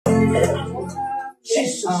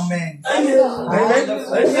Amen. Amen. Amen.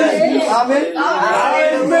 Amen.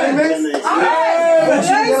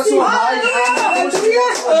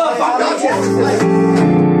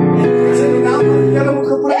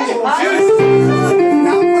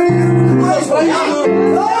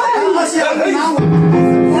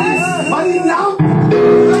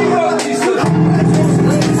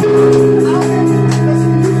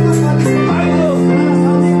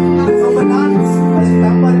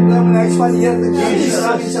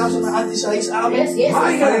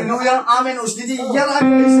 Halleluja, amen. Ons dit die Here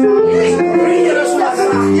aanwys.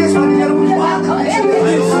 Yes, want die Here moet waak.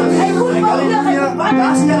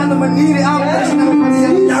 Daar is 'n ander manier aan te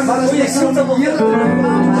sien. Maar as jy sê dat die Here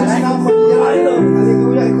halleluja,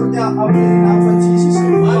 ek groet jou in die naam van Jesus.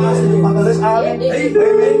 Maar alles amen.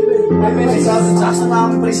 Amen. Dis as die naam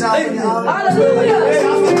prys aan die naam. Halleluja.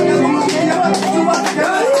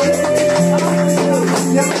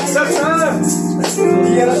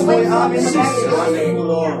 Die Here is mooi, amen.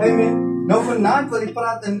 Amen. Nou vanaand wil ek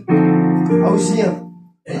praat in Hosea.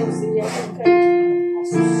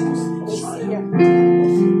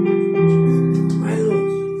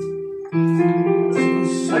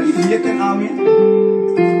 Sal jy weet en amen?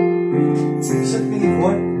 Sit in die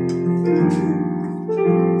woord.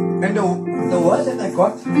 And the word that I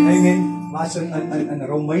got, amen, was in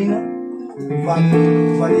Romeine, van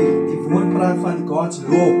die woord praat van God's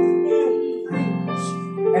law.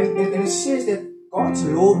 And it says that God's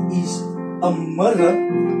law is a mirror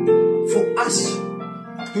for us,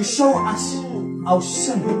 to show us our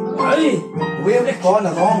sin, where we've gone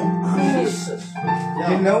wrong.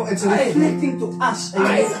 You know, it's reflecting to us,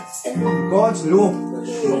 God's law.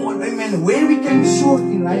 Amen. Where we can short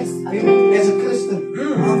in life, amen, as a Christian.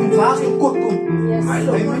 Amen. Waar tekort kom.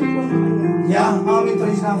 Amen. Yeah, amen.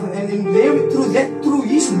 Praise God. And through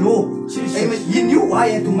His law, amen. He knew why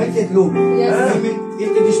He had to make that law. Amen.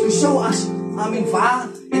 It is to show us, amen, waar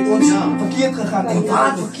het ons verkeerd gegaan en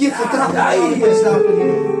waar het verkeerd getrapt.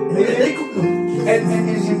 En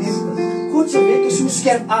God se werk is so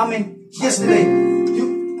skerp, amen. Yesterday,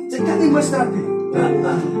 jy kan nie misdrap nie.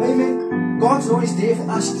 Amen. God's law is there for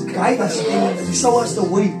us to guide us, amen, to show us the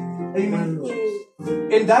way. Amen.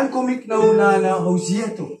 En dan kom ek nou na Hosea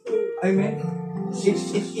toe. Amen.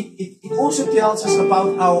 It also tells us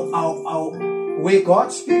about our where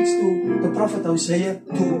God speaks to the prophet Hosea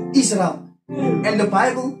to Israel. And the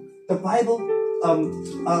Bible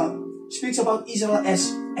speaks about Israel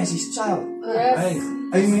as his child. Yes.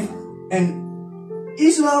 Amen. And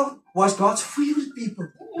Israel was God's favorite people.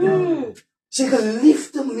 Sy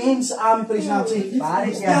geliefde mense, amen, prys naam.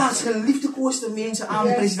 Ja, sy geliefde koeste mense,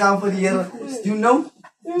 amen, prys naam vir die Here. You know?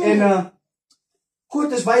 En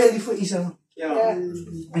God is baie lief vir Israel.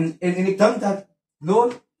 En ek dink dat,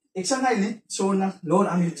 Lord, ek sang hy lied Sondag, Lord,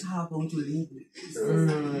 I'm your child, don't you leave me.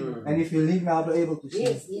 And if you leave me, I'll be able to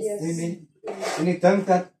sing. Amen. En ek dink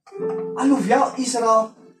dat, alhoewel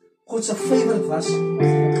Israel God se favorite was,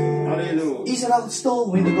 Israel still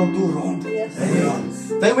went to go do wrong.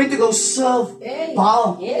 They went to go serve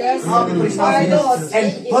Baal,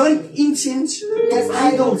 and burn incense to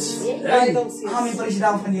idols. Amen, praise the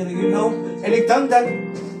Lord, you know. En ek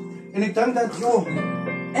dink dat, joh,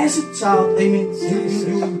 as a child, amen,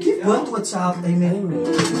 you give birth to a child, amen.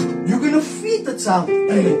 You're going to feed the child,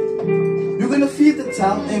 amen. You're going to feed the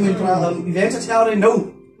child, amen. Evangelist already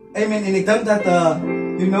know, amen. And I think that,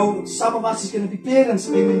 you know, some of us is going to be parents,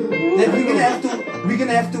 amen. That we're going to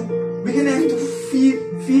have to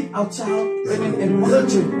feed our child, amen, and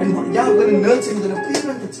nurture. And yeah, we're going to nurture, we're going to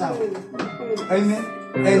parent the child, amen.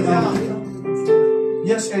 And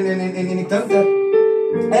yes, and I think that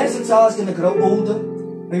as the child is going to grow older,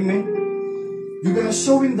 amen, you're going to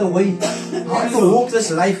show him the way, how to walk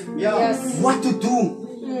this life, what to do,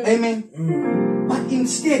 amen. But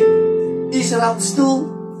instead, Israel still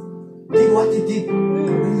did what he did.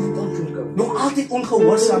 Nog altijd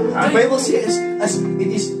ongehoorzaam. The Bible says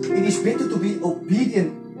it is better to be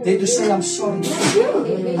obedient than to say I'm sorry.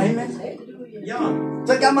 Amen.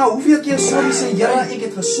 Zeg maar hoeveel keer sorry sê, Here, ek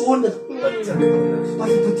het gesondig. Maar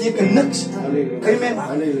dit beteken niks. Amen.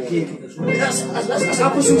 As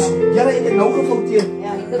appels soos, Here, ek het nou gefouteer.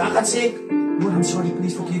 Dan gaan sê ek, Lord, I'm sorry,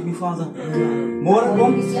 please forgive me, Father. Môre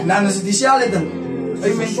kom, dan is dit dieselfde ding.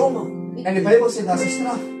 Amen. En die Bybel sê, dat is 'n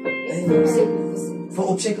straf. Vir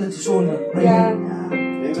opsetlike sonde. Amen.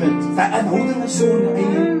 Dat aanhoudende sonde.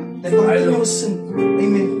 Amen. Dat continuous sin.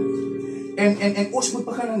 Amen. En ons moet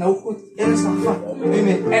begin nou God ernstig vat.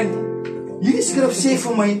 Amen. En hierdie skrif sê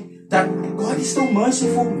vir my dat God is so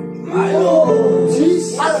merciful.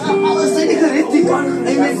 Alles zijn gered.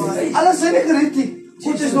 Amen. Alles zijn gered.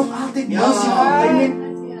 God is nog altijd merciful. Amen.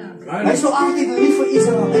 Hij is nog altijd lief voor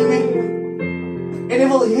Israël. Amen. En hij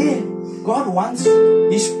wil hier. God wants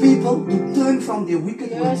his people to turn from their wicked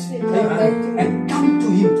ways. Amen. And come to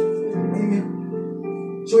him. Amen.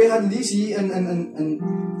 So je gaat lezen hier in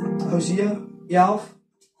Hosea 11.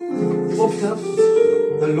 Opstel.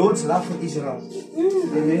 The Lord's love for Israel.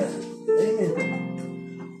 Amen. Amen.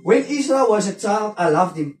 When Israel was a child, I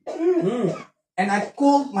loved him. And I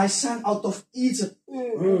called my son out of Egypt.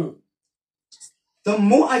 The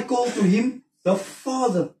more I called to him, the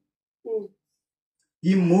farther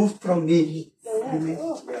he moved from me. Amen.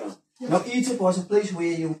 Now Egypt was a place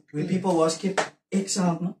where people was kept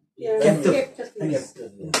exiled, no? Captive.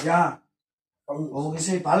 Yeah. Hoe we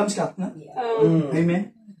say, ballingskap, no?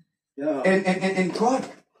 Amen. And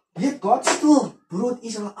God still brought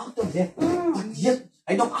Israel out of that. But yet,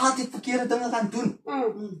 hij nog altijd verkeerde dingen gaan doen.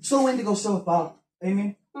 Still went to go serve Baal.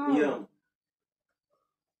 Amen.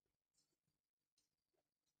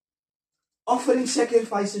 Offering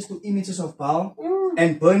sacrifices to images of Baal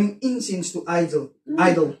and burning incense to idol.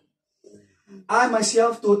 I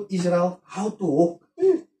myself taught Israel how to walk,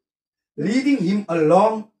 leading him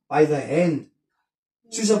along by the hand.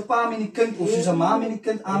 Soos 'n pa met die kind of soos 'n ma met die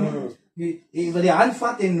kind. Amen. Jy wil die hand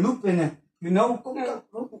vat en loop en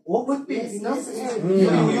walk with me.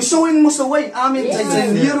 You're showing us the way. Amen.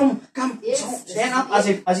 Jy leer hom, come, stand up as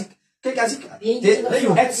ik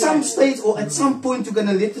at some stage or at some point you're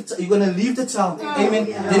gonna leave the child. Amen.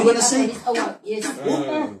 Then you're gonna say,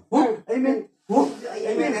 Amen.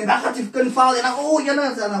 Amen. En dan gaat je kunnen vallen en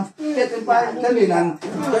dan get een paar en dan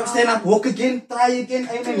stand up, walk again, try again.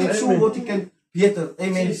 Amen. En zo wordt je kind beter.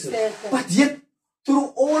 Amen. But yet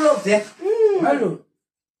through all of that,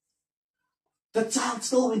 the child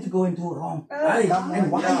still went to go and do wrong. And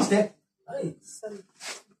why is that?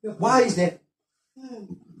 Why is that?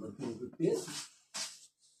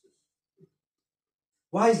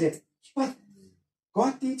 Why is that? But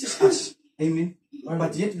God teaches us. Amen.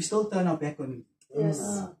 But yet we still turn our back on him.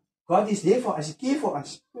 God is there for us. He cares for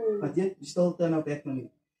us. But yet we still turn our back on him.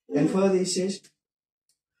 And further he says,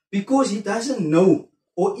 because he doesn't know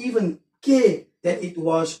or even care that it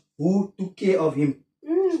was who took care of him.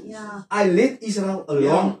 I led Israel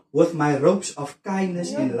along with my ropes of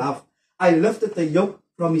kindness and love. I lifted the yoke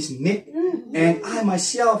from his neck and I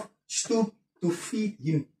myself stooped to feed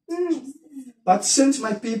him. But since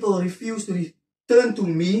my people refuse to return to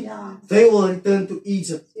me, they will return to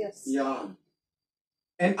Egypt.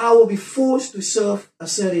 And I will be forced to serve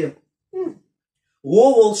Assyria.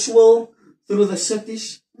 War will swirl through the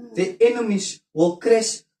cities. The enemies will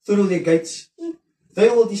crash through their gates. They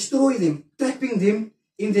will destroy them, trapping them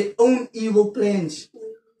in their own evil plans.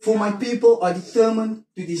 For my people are determined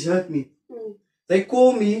to desert me. They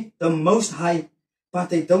call me the Most High, but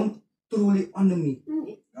they don't truly honor me.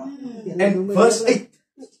 And verse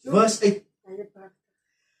 8.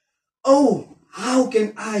 Oh, how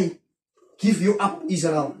can I give you up,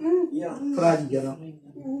 Israel?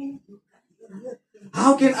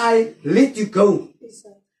 How can I let you go?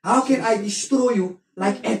 How can I destroy you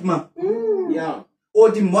like Edma? Or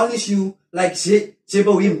demolish you like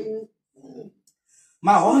Zeboim?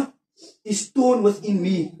 My heart is torn within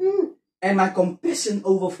me, and my compassion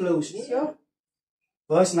overflows.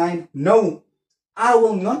 Verse 9. No, I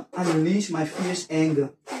will not unleash my fierce anger.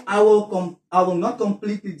 I will not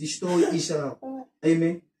completely destroy Israel.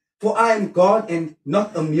 Amen. For I am God and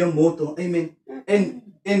not a mere mortal. Amen. And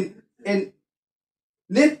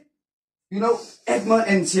let Edma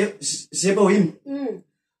and Zeboim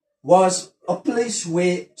was a place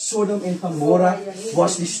where Sodom and Gomorrah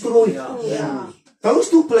was destroyed. Those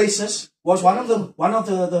two places was one of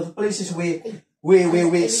the places where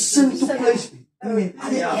sin took place. Amen.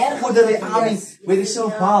 Where they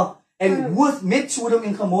served Baal. And met Sodom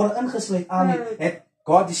and Gomorrah ingesluit. Amen. And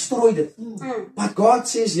God destroyed it. But God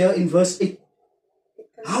says here in verse 8,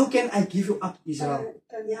 how can I give you up, Israel?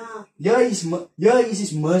 Here is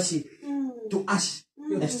his mercy to us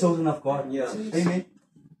as children of God. Amen.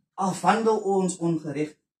 Al wandel ons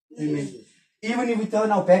ongerecht. Amen. Even if we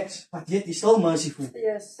turn our backs, but yet he's still merciful.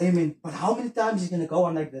 Amen. But how many times is he gonna go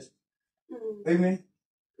on like this? Amen.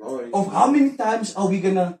 Of how many times are we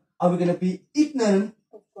gonna be ignorant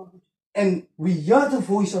and we hear the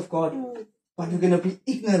voice of God, but we're gonna be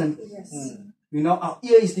ignorant. Our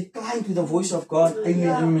ear is declined to the voice of God.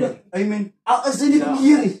 Amen. Amen. Al is dit nie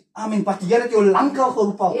verkeerd. Amen. But die Here het jou lankal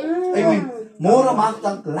geroep al. Amen. Môre mag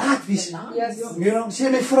dan laat wees. Sê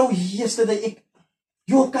my vrou yesterday ek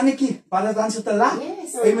kan ek nie, maar dan sit te laat.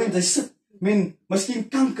 Amen. Dis sit miskien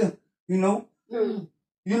kanker,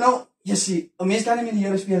 You see, 'n mens kan nie met die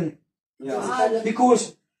Here speel nie.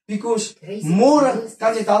 Because Because môre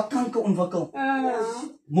kan jy dalk kanker ontwikkel.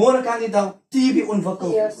 Môre kan jy dalk TB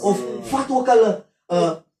ontwikkel. Of wat ook al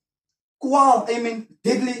kwaal, amen,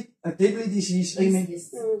 deadly disease, amen.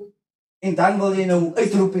 En dan wil jy nou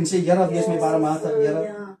uitroep en sê, Here, wees my barmhartig, Here.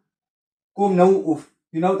 Kom nou, of,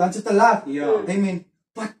 dan is het te laat. Amen.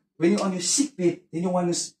 But when you're on your sick bed, then you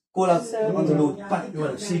want to call out on the Lord. But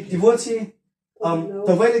die woord sê,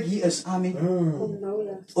 terwijl ik hier is, amen.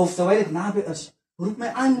 Of terwijl ik nabij is, roep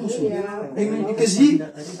mij aan, amen. Ik is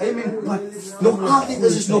hier, amen. Maar nog altijd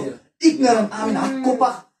is het nog ignorant, amen.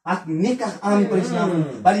 Hardkoppig, hardnekkig, amen.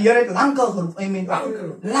 Maar die Heer heeft lang al geroep, amen.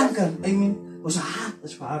 Langer, amen. Onze hart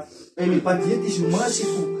is verhard, amen. Maar dit is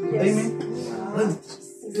merciful, amen.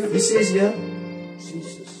 He says here,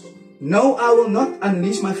 no, I will not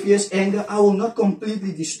unleash my fierce anger. I will not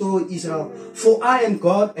completely destroy Israel. For I am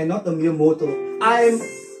God and not a mere mortal. I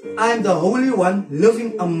am the Holy One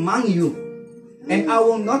living among you. And I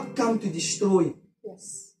will not come to destroy.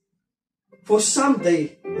 Yes. For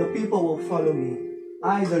someday the people will follow me.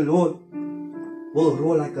 I, the Lord, will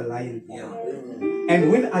roar like a lion.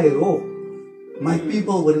 And when I roar, my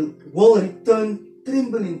people will return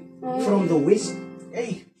trembling from the west.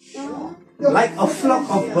 Hey. Like a flock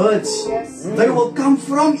of birds. They will come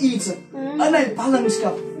from Egypt. And in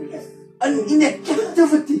ballingskap. And in a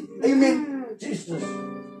captivity. Amen. Jesus.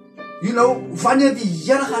 Wanneer die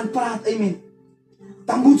Here gaan praat, amen,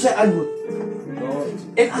 dan moet sy antwoord.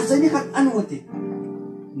 En as hy nie gaan antwoord nie,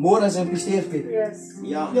 môre as hy op die sterfbed.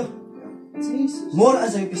 Ja. Môre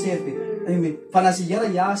as hy op die sterfbed. Amen. Van as die Here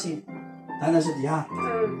ja sê, dan is het ja.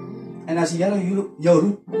 En as die Here jou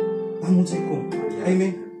roep, dan moet sy kom.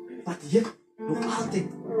 Amen. Wat hier nog altijd.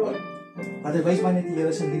 Maar dat wijst maar net die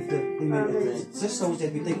Heere zijn liefde. Amen. It's just so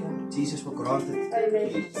that we take Jesus for granted.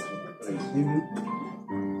 Amen.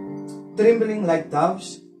 Trembling like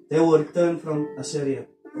doves, they will return from Assyria.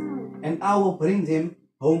 And I will bring them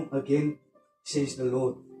home again, says the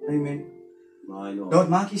Lord. Amen. Don't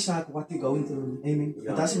maak je saak what you're going through. Amen.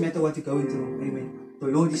 It doesn't matter what you're going through. Amen. The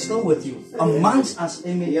Lord is still with you. Amongst us.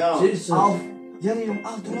 Amen. Here jong,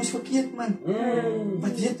 doen ons verkeerd, man.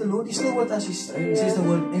 But yet the Lord is still with us, says the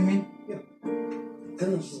word. Amen.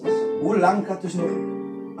 Hoe lang gaat ons nog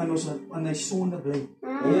aan die sonde bly?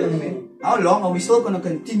 Amen. How long are we still going to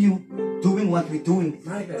continue doing what we're doing?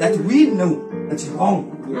 That we know it's wrong.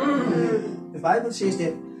 The Bible says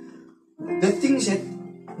that the things that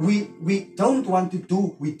we don't want to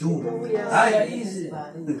do, we do.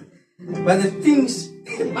 But the things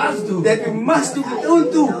that we must do, we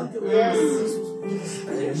don't do.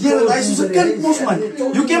 Here, that is a kind of man.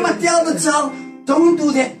 You cannot tell the child, don't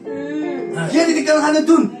do that. Here, die kan gaan het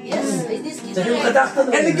doen.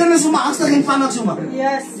 En die kunnen zomaar angstig in vannacht zomaar.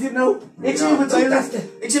 You know, ik zeg wat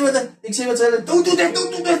zij, don't do that.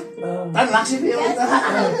 Dan lacht ze weer.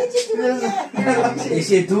 Ik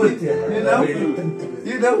zeg, doe het.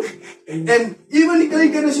 You know. En even die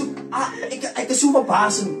kleine kunnen zo, ik kan zomaar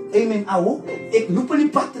bazen. Amen, ouwe. Ik loop in die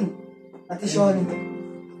patten. Dat is zo niet.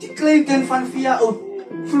 Die kleine kind van 4 jaar oud.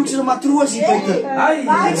 Vloek ze maar troos hier buiten.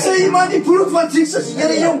 Ik zeg man, die vloek van Jesus.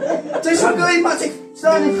 Here jong. Zij is zo klein, maar ze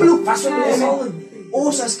staan die vloek.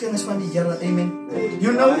 Ons as kinders van die Here. Amen.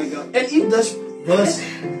 You know, and in this verse,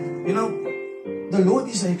 you know, the Lord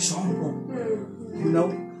is an example. You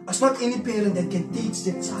know, it's not any parent that can teach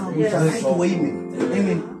their child the right way.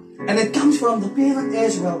 Amen. And it comes from the parent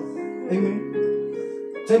as well. Amen.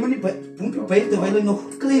 Zij moet niet bij terwijl hij nog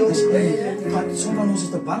klein is. Maar soms van ons is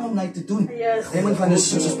te bang om dat te doen. Amen. Van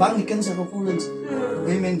ons is bang, die kind zijn gevoelens.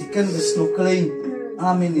 Amen. Die kind is nog klein.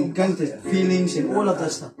 Amen. Die kind heeft feelings en all of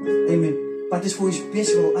that stuff. Amen. Maar het is voor je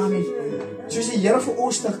best wel. Amen. Zoals die Here voor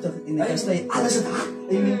ons stichtig. En dan sta je alles het hart.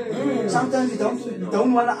 Amen. Sometimes you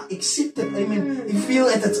don't want to accept it. Amen. You feel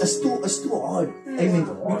that it's too hard. Amen.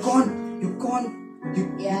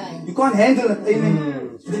 You can't handle it. Amen.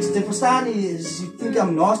 They verstaan niet. You think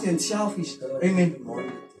I'm nasty and selfish. Amen.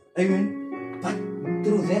 Amen. But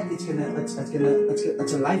through that,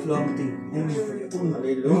 it's a lifelong thing. Amen.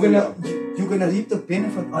 You're gonna reap the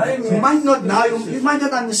benefit of it. You might not now. You might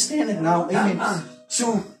not understand it now. Amen. So,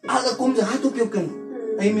 alle komt er hard op je kind.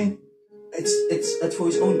 Amen. It's for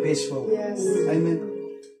his own best for. Amen.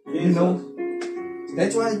 You know.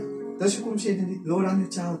 That's why. Dus je komt zeggen, Lord, I'm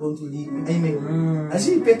your child, going to lead me. Amen. Als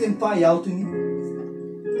je pet een paar jaar toen niet.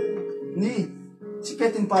 Nee. Als je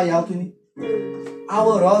pet een paar jaar toen niet. I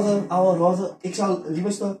will rather, ik zal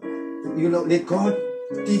liever staan, you know, let God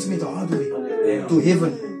teach me the hard way to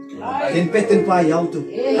heaven. Than pet een paar jaar toen.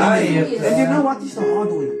 Amen. And you know what is the hard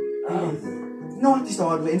way? You know what is the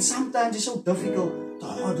hard way? And sometimes it's so difficult, the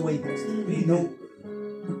hard way. You know,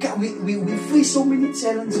 we face so many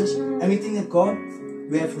challenges and we think that God,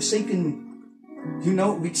 you have forsaken me. You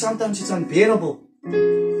know, sometimes it's unbearable.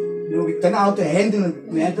 You know, we don't know how to handle it.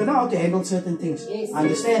 We don't know how to handle certain things. I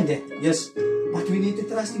understand that, yes. But we need to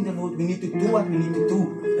trust in the Lord. We need to do what we need to do.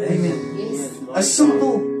 Amen. Yes. A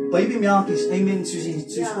simple baby milk is, amen, soos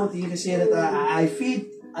God hier gesê dat I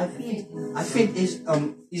feed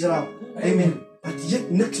Israel. Amen. But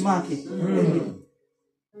yet niks maak nie. Amen.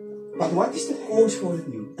 But what is the cause for it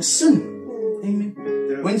now? A sin. Amen.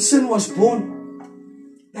 When sin was born,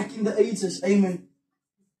 back in the ages, amen.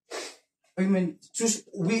 Amen. Soos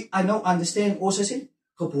I now understand, also sê,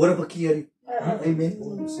 gebore bekering. Amen.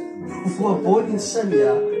 Born in sin,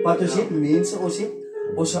 ja. But ons het mense,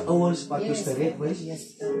 ons ouers wat ons terecht was.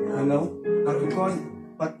 You know,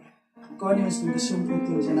 but God is doing so many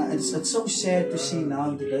things, and it's so sad to see now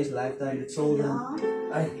in today's lifetime the children,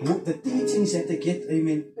 the teachings that they get.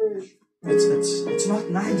 Amen. It's not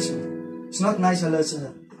nice, man. It's not nice. Hulle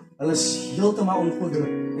is heeltemal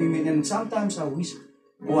ongoddelijk. Amen. And sometimes I wish,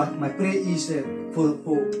 what my prayer is that for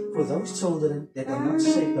those children that are not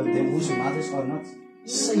saved, them whose mothers are not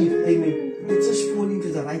saved, amen, it just fall into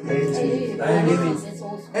the right hands. Amen.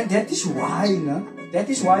 And that is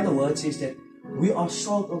why the word says that we are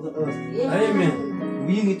salt of the earth. Amen.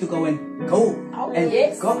 We need to go out and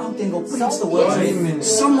go preach the word. Amen.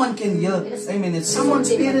 Someone can hear. Amen. And someone's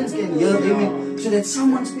parents can hear. Amen. So that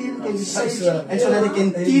someone's parents can be saved. And so that they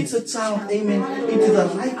can teach the child. Amen. Into the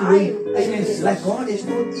right way. Amen. Like God has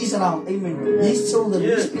told Israel. Amen. His children.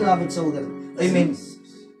 His beloved children. Amen.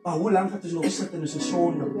 Maar hoe lang gaat ons nog zitten in zijn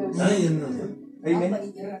zonde? Amen.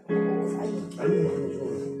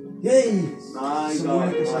 Yay.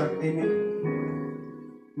 Amen.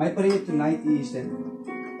 My prayer tonight is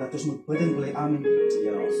that ons moet bidden bly. Amen.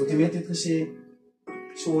 Want jy weet het gesê,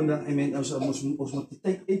 sonde, amen, ons moet die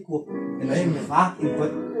tyd uitkoop en ons moet vaak en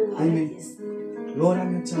bid. Amen. Lord,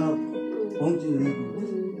 I'm your child. Won't you leave me?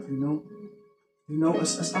 You know,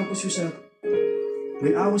 as amper soos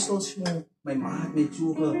when I was still small, my ma het my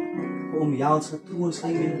om jou getroos,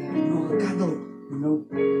 amen, gekaddel, you know.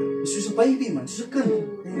 It's soos 'n baby, man, soos 'n kind.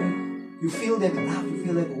 Amen. You feel that love, you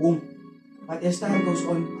feel that home. But as time goes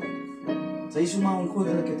on, sy is so maar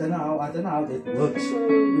ongoddelik, I don't know how that works.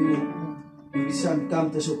 You become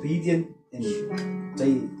disobedient, and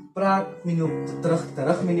sy praat met jou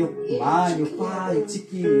terug met jou ma, jou pa, jou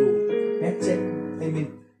chickie, jou backcheck. Amen.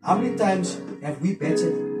 How many times have we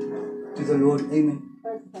backchecked to the Lord? Amen.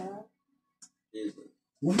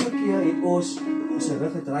 Hoeveel keer het ons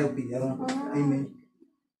rug gedraai op die Here? Amen.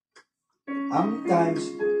 How many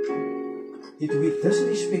times did we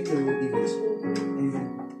disrespect the Lord even? Amen.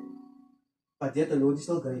 But yet the Lord is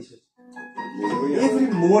still gracious.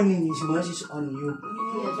 Every morning His mercies on you.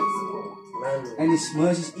 And His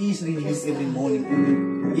mercies is renewed every morning.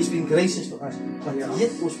 Amen. He's been gracious to us. But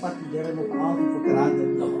yet ons vat die Here nog altyd voor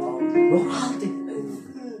granted. Nog altyd.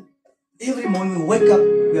 Every morning we wake up,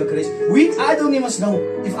 we are graced. I don't even know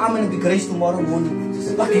if I'm going to be graced tomorrow morning.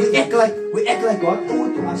 But we act like God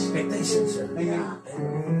told to us expectations.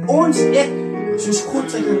 Amen. Ons act soos God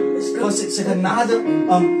sy genade,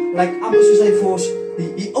 like amper soos hy vir ons,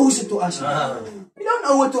 He owes it to us. He don't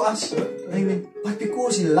owe it to us. Amen. But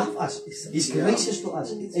because He loves us, He's gracious to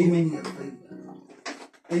us. Amen.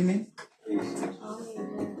 Amen.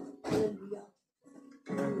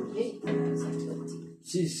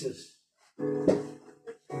 Jesus.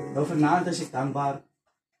 Nou vanavond is ik dankbaar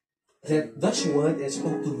that this word has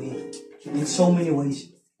spoken to me in so many ways.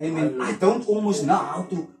 Amen. I don't almost know how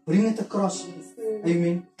to bring it across.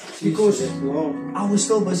 Amen. Because I was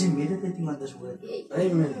still busy meditating on this word.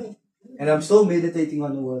 Amen. And I'm still meditating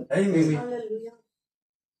on the word. Amen.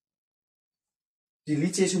 Die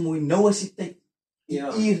lied sê so mooi, nou is die tyd. Die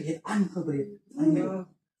uur het aangebreek. Amen.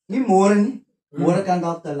 Nie môre nie. Môre kan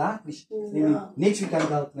dalk te laat wees. Amen. Next week kan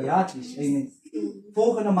dalk te laat wees. Amen.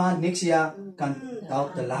 Volgende maand, next jaar, kan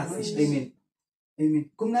dalk te laat wees. Amen.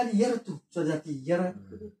 Amen. Kom na die Here toe, sodat die Here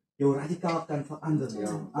jou radikaal kan verander.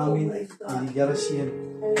 Amen. En die Here seën.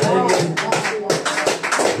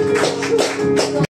 Amen.